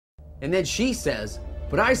And then she says,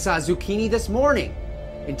 but I saw zucchini this morning.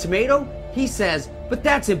 And Tomato, he says, but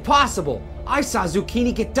that's impossible. I saw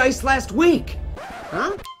zucchini get diced last week.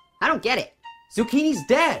 Huh? I don't get it. Zucchini's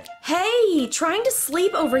dead. Hey, trying to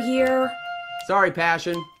sleep over here. Sorry,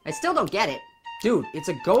 Passion. I still don't get it. Dude, it's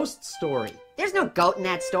a ghost story. There's no goat in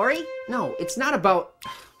that story. No, it's not about...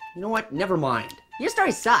 You know what? Never mind. Your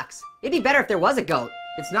story sucks. It'd be better if there was a goat.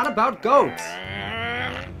 It's not about goats.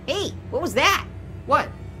 Hey, what was that? What?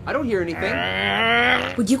 I don't hear anything.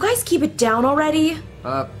 Would you guys keep it down already?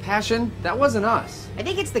 Passion, that wasn't us. I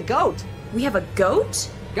think it's the goat. We have a goat?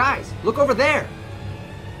 Guys, look over there.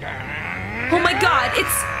 Oh my god,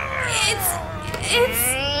 it's...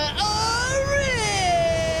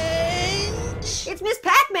 Orange! It's Miss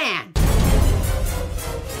Pac-Man!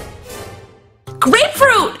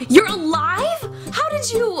 Grapefruit! You're alive? How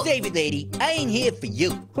did you... Save it, lady. I ain't here for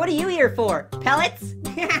you. What are you here for? Pellets?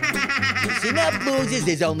 Listen up, losers.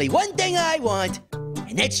 There's only one thing I want,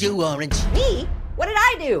 and that's you, Orange. Me? What did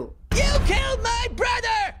I do? You killed my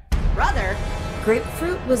brother! Brother?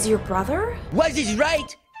 Grapefruit was your brother? Was his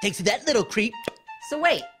right? Thanks to that little creep. So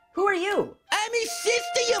wait, who are you? I'm his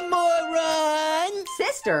sister, you moron!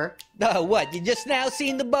 Sister? Oh, what? You just now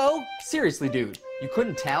seen the bow? Seriously, dude, you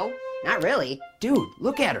couldn't tell? Not really. Dude,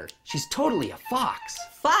 look at her. She's totally a fox.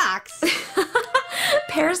 Fox?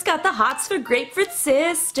 Pear's got the hots for Grapefruit's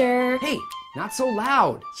sister. Hey, not so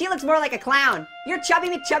loud. She looks more like a clown. You're Chubby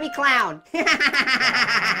McChubby Clown. Hey,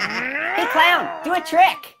 clown, do a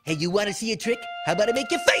trick. Hey, you want to see a trick? How about I make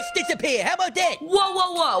your face disappear? How about that? Whoa,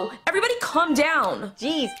 whoa, whoa. Everybody calm down.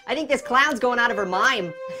 Jeez, I think this clown's going out of her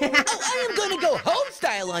mime. Oh, I am gonna go home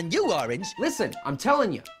style on you, Orange. Listen, I'm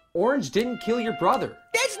telling you, Orange didn't kill your brother.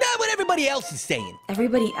 That's not what everybody else is saying.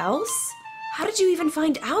 Everybody else? How did you even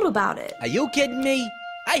find out about it? Are you kidding me?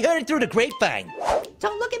 I heard it through the grapevine.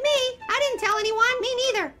 Don't look at me. I didn't tell anyone. Me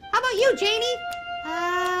neither. How about you, Janie?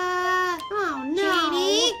 Oh no.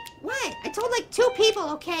 Janie? What? I told like 2 people,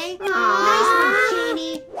 okay? Nice one,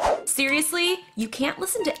 Janie. Seriously? You can't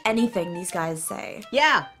listen to anything these guys say.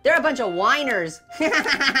 Yeah, they're a bunch of whiners.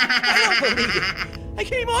 I don't believe it. I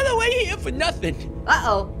came all the way here for nothing.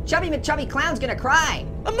 Uh-oh, Chubby McChubby Clown's gonna cry.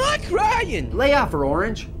 I'm not crying. Lay off her,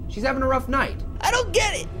 Orange. She's having a rough night. I don't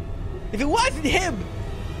get it. If it wasn't him,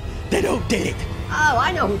 then who did it? Oh,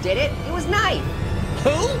 I know who did it. It was Knife.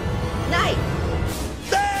 Who? Knife.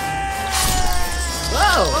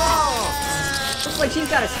 Whoa! Looks like she's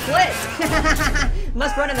got a split.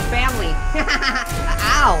 Must run in the family.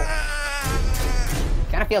 Ow.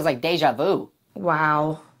 Kinda feels like deja vu.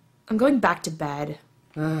 Wow. I'm going back to bed.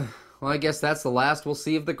 Well, I guess that's the last we'll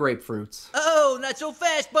see of the grapefruits. Oh, not so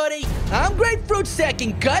fast, buddy. I'm Grapefruit's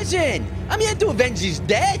second cousin. I'm here to avenge his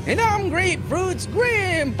death. And I'm Grapefruit's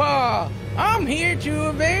grandpa. I'm here to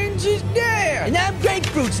avenge his death. And I'm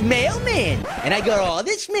Grapefruit's mailman. And I got all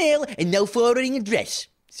this mail and no forwarding address.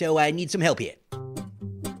 So I need some help here.